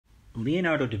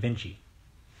Leonardo da Vinci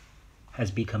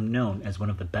has become known as one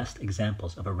of the best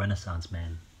examples of a Renaissance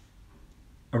man.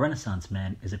 A Renaissance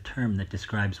man is a term that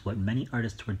describes what many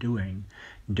artists were doing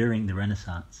during the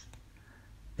Renaissance.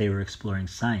 They were exploring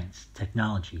science,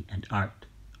 technology, and art,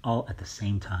 all at the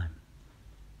same time.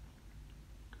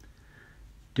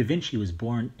 Da Vinci was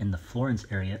born in the Florence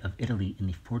area of Italy in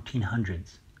the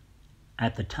 1400s.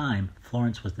 At the time,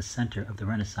 Florence was the center of the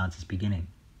Renaissance's beginning.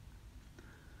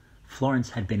 Florence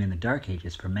had been in the Dark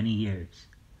Ages for many years,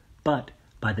 but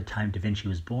by the time Da Vinci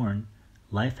was born,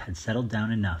 life had settled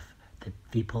down enough that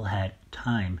people had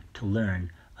time to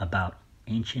learn about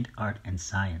ancient art and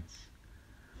science.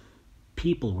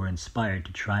 People were inspired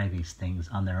to try these things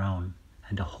on their own,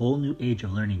 and a whole new age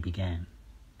of learning began.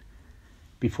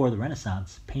 Before the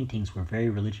Renaissance, paintings were very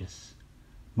religious.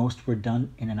 Most were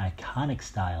done in an iconic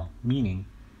style, meaning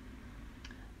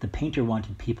the painter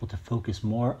wanted people to focus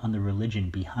more on the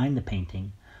religion behind the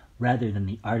painting rather than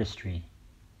the artistry.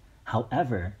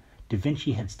 However, Da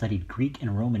Vinci had studied Greek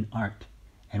and Roman art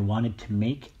and wanted to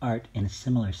make art in a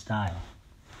similar style.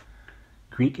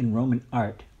 Greek and Roman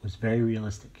art was very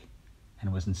realistic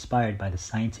and was inspired by the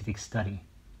scientific study.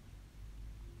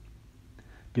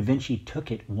 Da Vinci took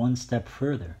it one step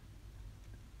further.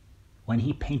 When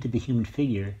he painted the human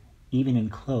figure, even in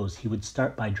clothes, he would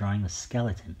start by drawing the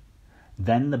skeleton,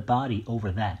 then the body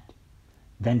over that,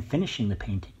 then finishing the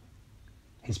painting.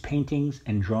 His paintings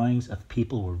and drawings of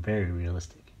people were very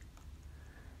realistic.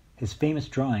 His famous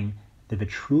drawing, The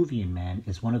Vitruvian Man,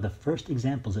 is one of the first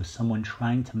examples of someone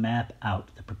trying to map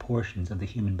out the proportions of the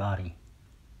human body.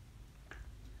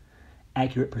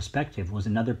 Accurate perspective was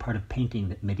another part of painting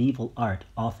that medieval art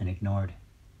often ignored.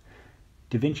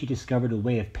 Da Vinci discovered a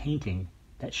way of painting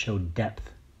that showed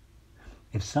depth.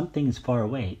 If something is far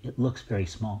away, it looks very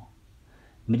small.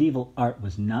 Medieval art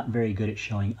was not very good at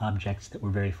showing objects that were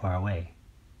very far away.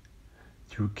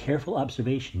 Through careful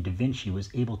observation, Da Vinci was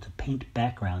able to paint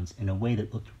backgrounds in a way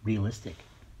that looked realistic.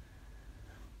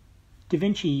 Da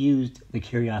Vinci used the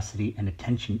curiosity and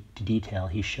attention to detail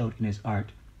he showed in his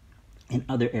art in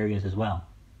other areas as well.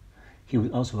 He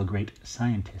was also a great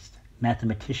scientist,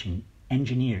 mathematician,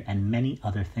 engineer, and many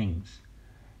other things.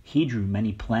 He drew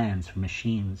many plans for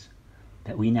machines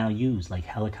that we now use, like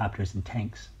helicopters and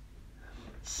tanks.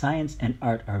 Science and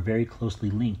art are very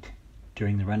closely linked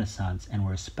during the Renaissance and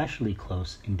were especially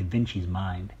close in Da Vinci's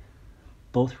mind.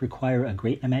 Both require a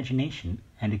great imagination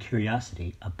and a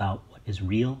curiosity about what is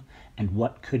real and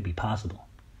what could be possible.